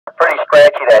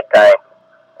scratchy that time.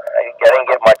 I didn't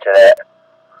get much of that.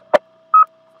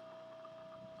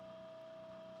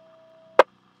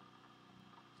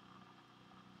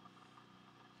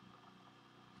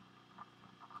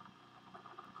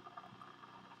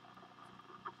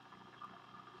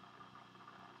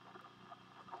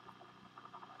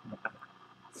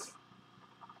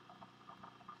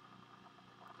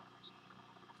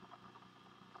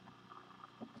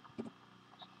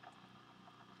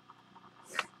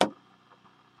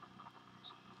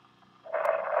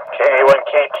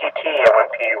 K1KTT,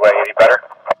 N1PUA, any better?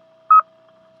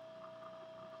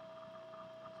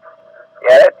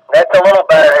 Yeah, that's a little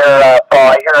better here, Paul.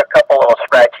 I hear a couple little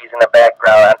scratchies in the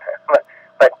background, but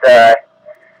that's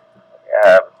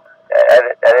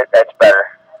better.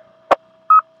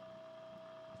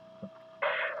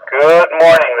 Good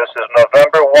morning. This is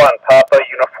November 1, Papa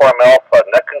Uniform Alpha,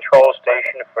 net control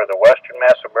station for the Western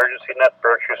Mass Emergency Net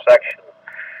Berkshire section.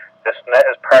 This net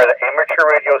is part of the amateur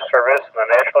radio service in the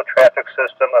National Traffic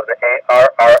System of the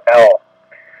ARRL.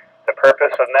 The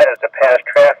purpose of net is to pass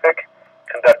traffic,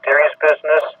 conduct areas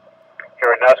business,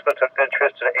 hear announcements of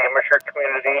interest to the amateur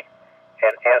community,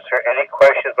 and answer any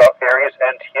questions about areas,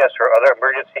 NTS, or other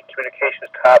emergency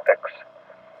communications topics.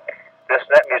 This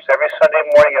net meets every Sunday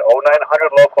morning at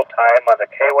 0900 local time on the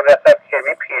K1FFK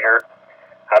repeater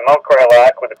on Mount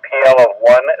Greylock with a PL of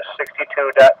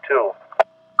 162.2.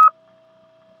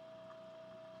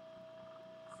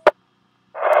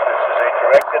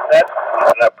 Net.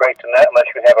 Please do not break the net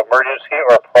unless you have emergency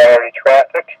or priority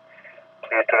traffic.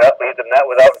 Please do not leave the net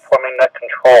without informing net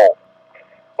control.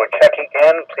 When checking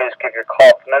in, please give your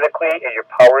call phonetically and your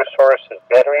power source is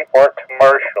battery or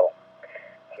commercial.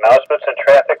 Announcements and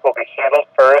traffic will be handled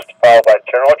first, followed by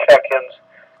general check-ins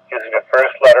using the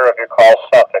first letter of your call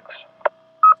suffix.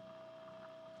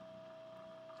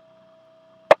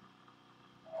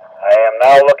 I am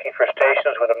now looking for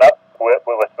stations with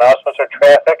announcements or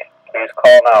traffic. Please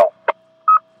call now.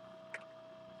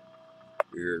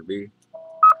 Here to be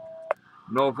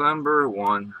November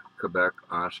 1, Quebec,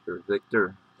 Oscar,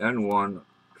 Victor,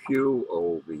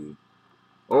 N1PUA.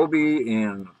 OB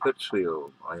in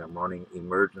Pittsfield. I am running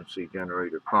emergency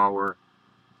generator power.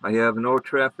 I have no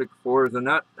traffic for the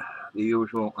net. The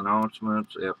usual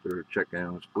announcements after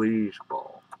check-ins. Please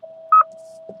call.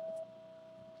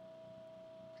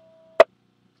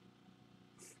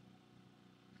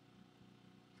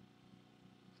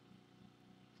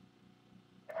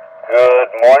 Good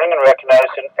morning and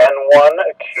recognizing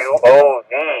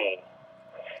N1QOV.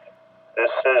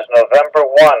 This is November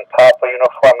 1, Papa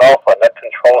Uniform Alpha, net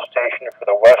control station for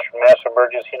the Western Mass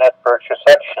Emergency Net Berkshire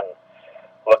section.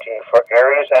 Looking for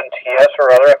areas, NTS,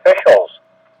 or other officials.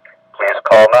 Please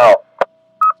call now.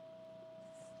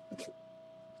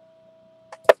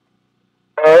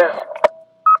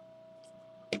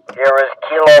 Here is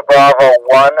Kilo Bravo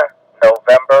 1,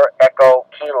 November Echo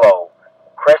Kilo.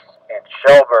 Chris in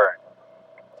Shelburne.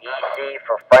 EC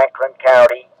for Franklin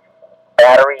County,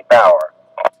 Battery Bower.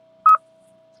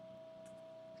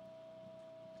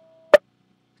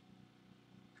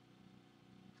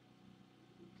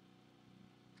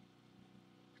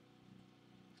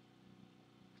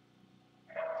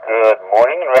 Good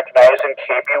morning and recognizing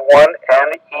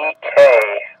KB1NEK.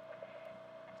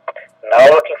 Now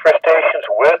looking for stations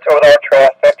with or without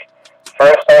traffic.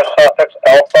 First our suffix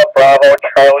Alpha, Bravo,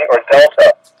 Charlie, or Delta.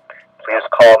 Please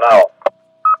call now.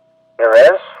 There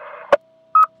is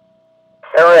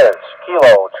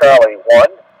Kilo, Charlie 1,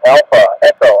 Alpha,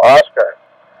 Echo, Oscar.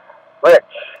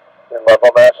 Rich in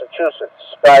Level, Massachusetts.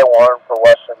 Skywarn for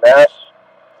Western Mass.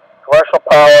 Commercial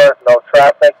power, no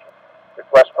traffic.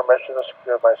 Request permission to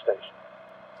secure my station.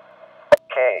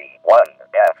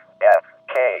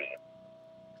 K1FFK.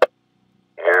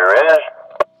 Here is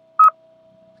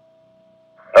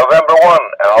November 1,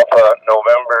 Alpha,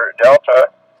 November, Delta,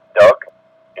 Doug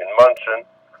in Munson.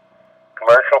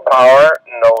 Commercial power,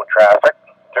 no traffic.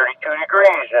 32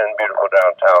 degrees in beautiful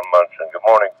downtown Munson. Good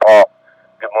morning, Paul.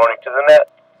 Good morning to the net.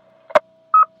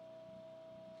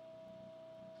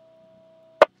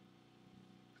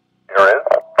 Here is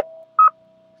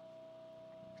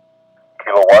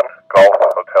Kilo 1, Golf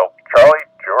Hotel Charlie,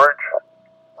 George,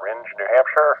 Ringe, New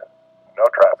Hampshire. No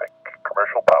traffic.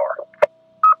 Commercial power.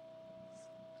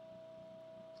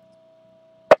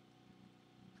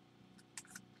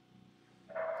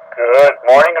 Good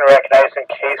morning and recognizing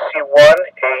KC1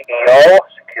 AEO,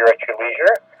 secure at your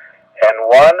leisure,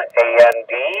 N1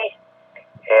 AND,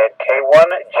 and K1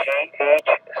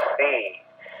 GHC.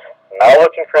 Now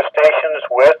looking for stations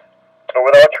with or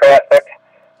without traffic.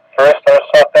 First our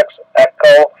suffix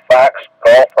Echo, Fox,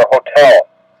 Golf, or Hotel.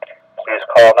 Please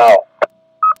call now.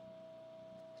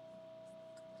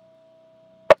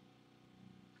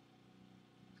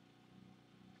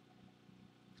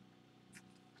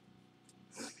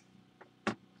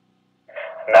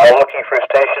 looking for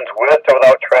stations with or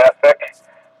without traffic.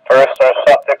 First are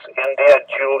suffix India,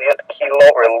 Juliet, Kilo,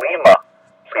 or Lima.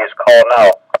 Please call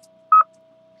now.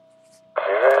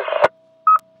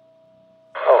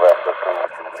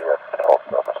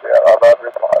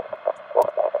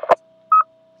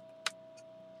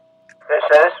 This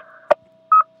is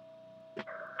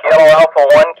Kilo Alpha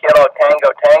 1, Kilo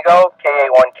Tango Tango,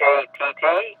 KA1KTT,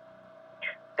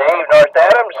 Dave North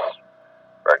Adams,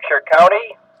 Berkshire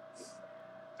County,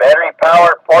 battery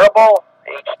powered portable,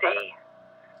 HT.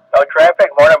 No traffic,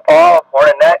 morning Paul,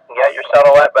 morning Net, and got your sound a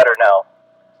lot better now.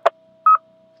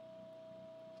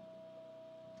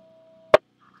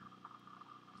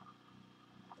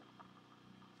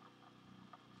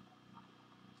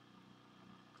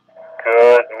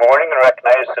 Good morning, and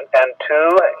recognize an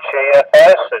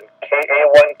N2JFS and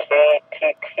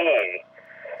KA1KTT.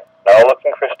 Now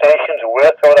looking for stations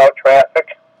with or without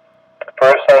traffic.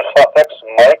 First are suffix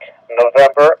Mike,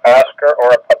 November, Oscar,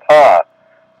 or Papa.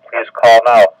 Please call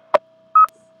now.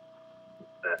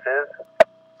 This is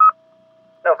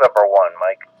November 1,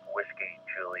 Mike, Whiskey,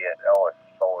 Juliet, Ellis,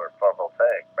 Solar,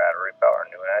 Photovoltaic, Battery Power,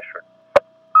 New Ashford.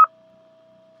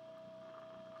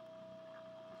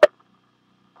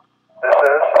 This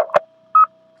is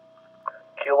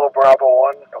Kilo Bravo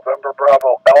 1, November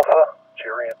Bravo Alpha,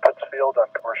 Jerry in Pittsfield on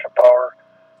commercial power.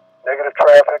 Negative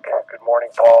traffic. Good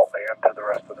morning, Paul, and to the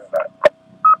rest of the net.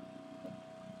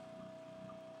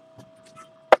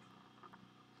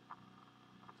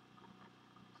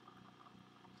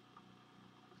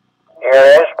 Here it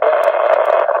is.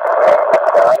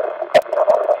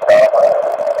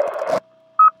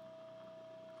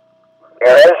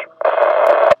 Here it is.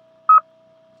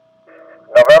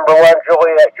 November 1,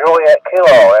 Juliet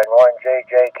Kilo,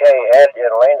 N1JJK, Ed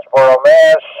in Lanesboro,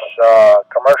 Mass.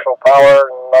 Commercial power,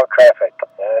 no traffic.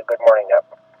 Good morning, Nep.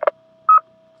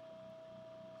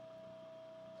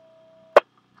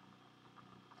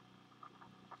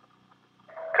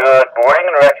 Good morning,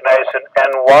 and recognize an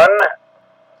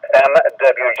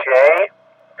N1MWJ,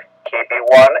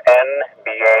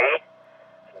 KB1NBA,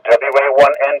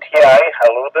 WA1NTI. A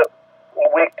little bit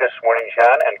weak this morning,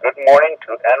 John, and good morning to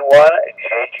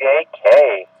N1JJK.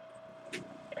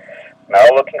 Now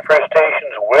looking for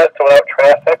stations with or without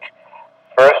traffic.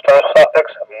 First are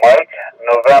suffix Mike,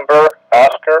 November,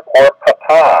 Oscar, or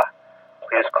Papa.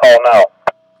 Please call now.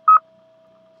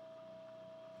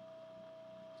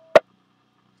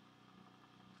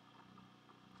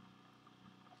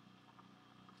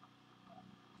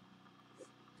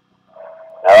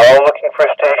 Now looking for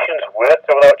stations with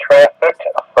or without traffic.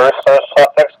 First are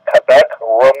suffix Quebec,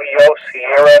 Romeo,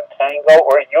 Sierra, Tango,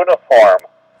 or Uniform.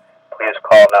 Please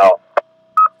call now.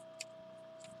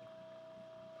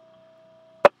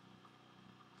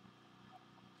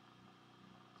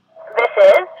 This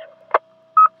is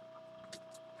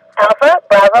Alpha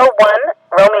Bravo 1,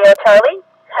 Romeo Charlie,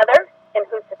 Heather in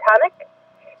Housatonic.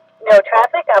 No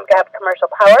traffic, I've got commercial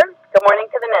power. Good morning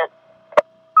to the net.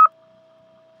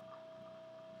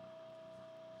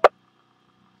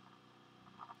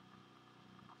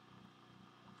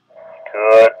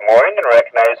 Good morning, and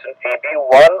recognize an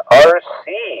AB1RC.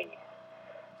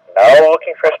 Now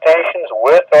looking for stations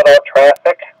with or without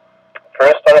traffic.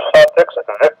 First are suffix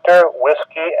Victor,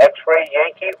 Whiskey, X-Ray,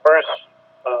 Yankee, or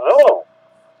Zulu.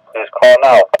 Please call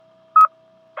now.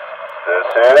 This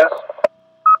is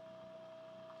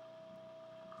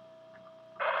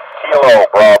Kilo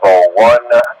Bravo 1,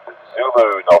 Zulu,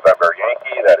 November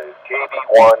Yankee. That is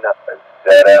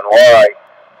KB1ZNY.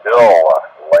 Bill,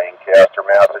 Lancaster,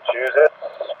 Massachusetts.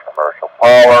 Commercial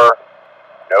power,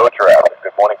 no traffic.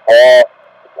 Good morning, Paul.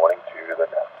 Good morning to the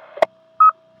net.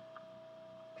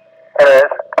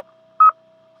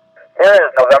 Here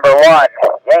is November 1,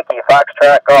 Yankee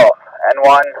Foxtrot Golf,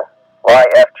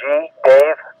 N1YFG,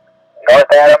 Dave,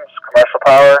 North Adams, commercial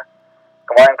power.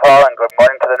 Good morning, Paul, and good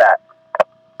morning to the net.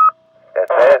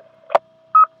 That's it.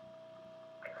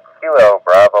 Kilo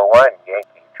Bravo 1,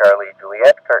 Yankee Charlie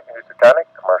Juliet, Curtin Housatonic,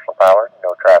 commercial power,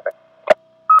 no traffic.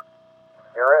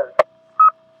 Here is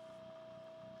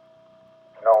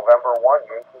November 1,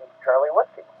 Yankee Charlie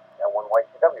Whiskey,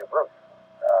 N1YCW, Bruce,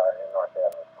 in North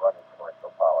Adams, running commercial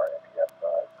power. Yes,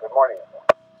 good morning.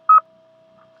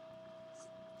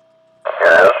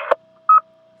 Here it is.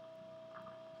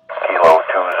 Kilo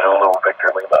 2 Zulu Victor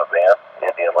Lima van,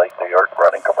 Indian Lake, New York,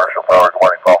 running commercial power. Good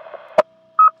morning, Paul.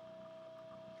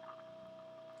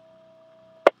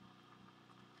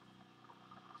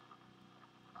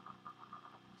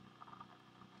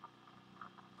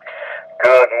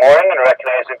 Good morning, and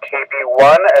recognize an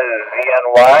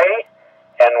KB1ZNY,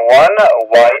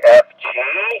 N1YFG,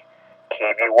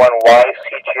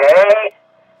 KB1YCJ,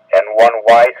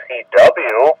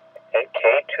 N1YCW, and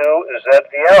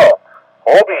K2ZVL.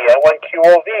 Obi,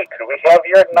 N1QOV, could we have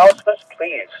your announcements,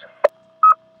 please?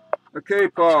 Okay,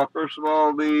 Paul, first of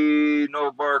all, the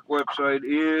No Bark website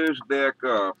is back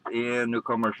up. And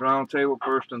Newcomers Roundtable,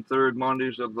 first and third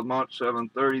Mondays of the month,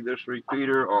 7:30. This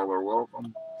repeater, all are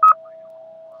welcome.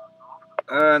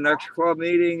 Next club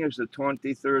meeting is the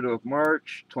 23rd of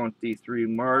March, 23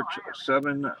 March,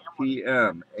 7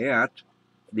 p.m. at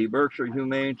the Berkshire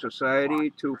Humane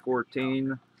Society,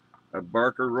 214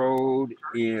 Barker Road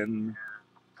in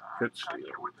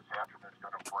Pittsfield.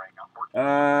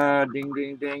 Ding,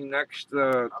 ding, ding. Next,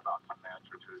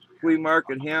 flea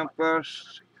market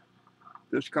Hampus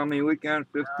this coming weekend,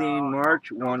 15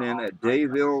 March, one in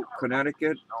Dayville,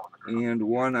 Connecticut, and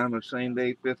one on the same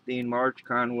day, 15 March,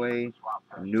 Conway,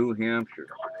 New Hampshire.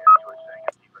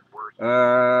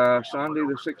 Sunday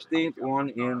the 16th, one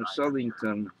in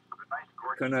Southington,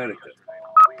 Connecticut.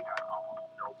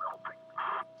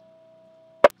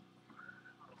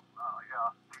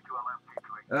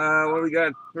 What do we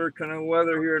got for kind of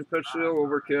weather here in Pittsfield?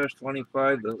 Overcast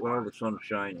 25, well, the sun's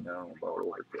shining. I don't know about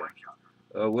overcast.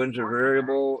 Winds are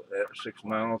variable at 6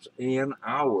 miles an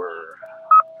hour.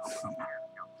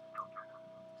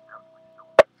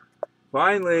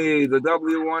 Finally, the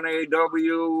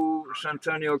W1AW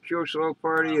Centennial QSO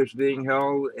Party is being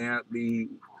held at the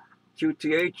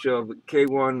QTH of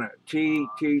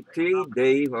K1TTT,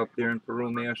 Dave, up there in Peru,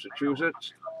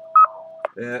 Massachusetts.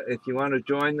 If you want to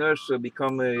join us,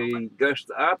 become a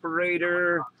guest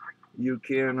operator, you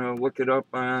can look it up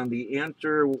on the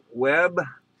interweb,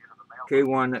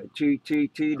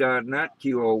 K1TTT.net,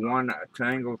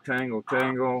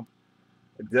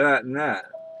 Q01tango.net.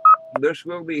 This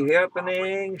will be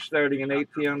happening starting at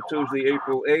 8 p.m. Tuesday,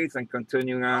 April 8th, and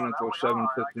continuing on until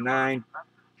 7:59,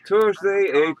 Tuesday,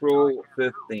 April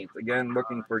 15th. Again,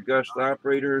 looking for guest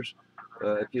operators.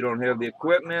 If you don't have the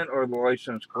equipment or the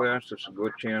license class, it's a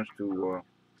good chance to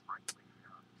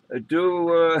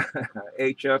do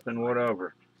HF and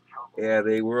whatever at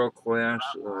a world-class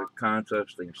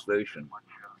contesting station.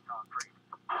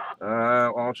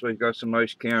 Also, you've got some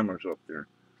nice cameras up there.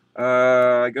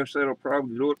 I guess that'll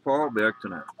probably do it, Paul. Back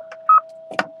tonight.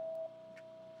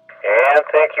 And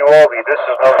thank you, Obi. This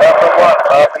is November 1,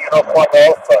 Papa Uniform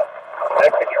Alpha,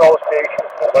 net control station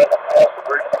for West Mass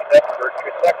Emergency Net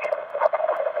Berkshire section.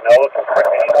 Now looking for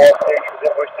any more stations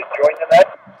that wish to join the net,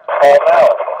 call now.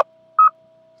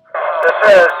 This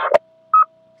is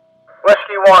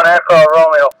Whiskey 1 Echo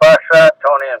Romeo Foxtrot,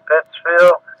 Tony in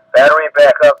Pittsfield. Battery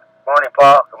backup. Morning,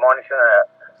 Paul. Good morning, Internet.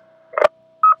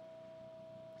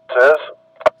 This is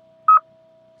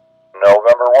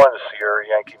November 1, Sierra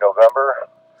Yankee November.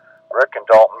 Rick in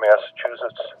Dalton,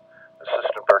 Massachusetts.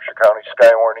 Assistant Berkshire County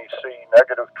Skywarn EC.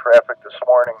 Negative traffic this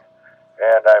morning,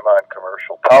 and I'm on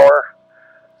commercial power.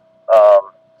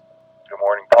 Good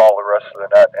morning, Paul, the rest of the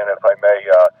net. And if I may,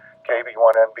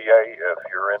 KB1NBA, if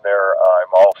you're in there,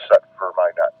 I'm all set for my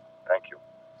net. Thank you.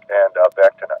 And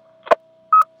back to net.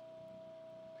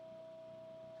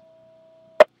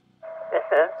 This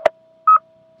is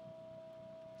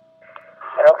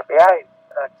N1PUA,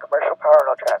 commercial power,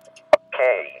 no traffic.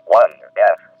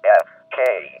 K1FFK.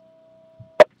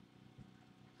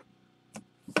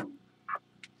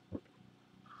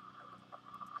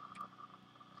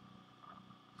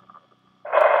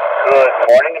 Good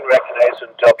morning, and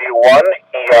recognizing W1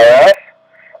 ERF,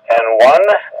 N1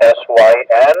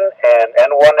 SYN, and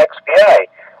N1 XBI.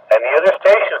 Any other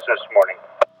stations this morning?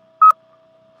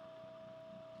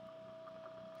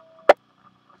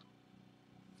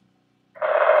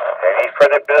 Any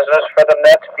further business for the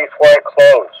net before I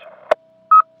close?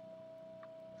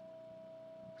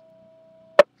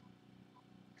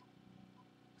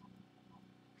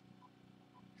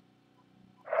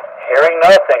 Hearing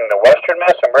nothing, the Western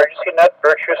Mass Emergency Net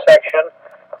Berkshire section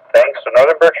thanks to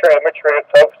Northern Berkshire Amateur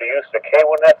folks for the use of the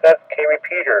K1FFK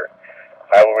repeater.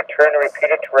 I will return the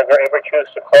repeater to regular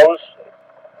amateurs to close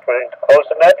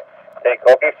the net. Thank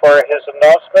Obi for his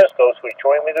announcements, those who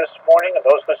joined me this morning, and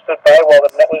those who stood by while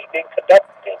the net was being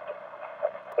conducted.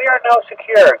 We are now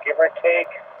secure, give or take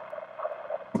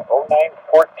 0914.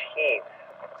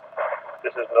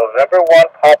 This is November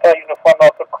 1, Papa Uniform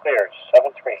Alpha clears,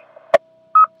 7-3.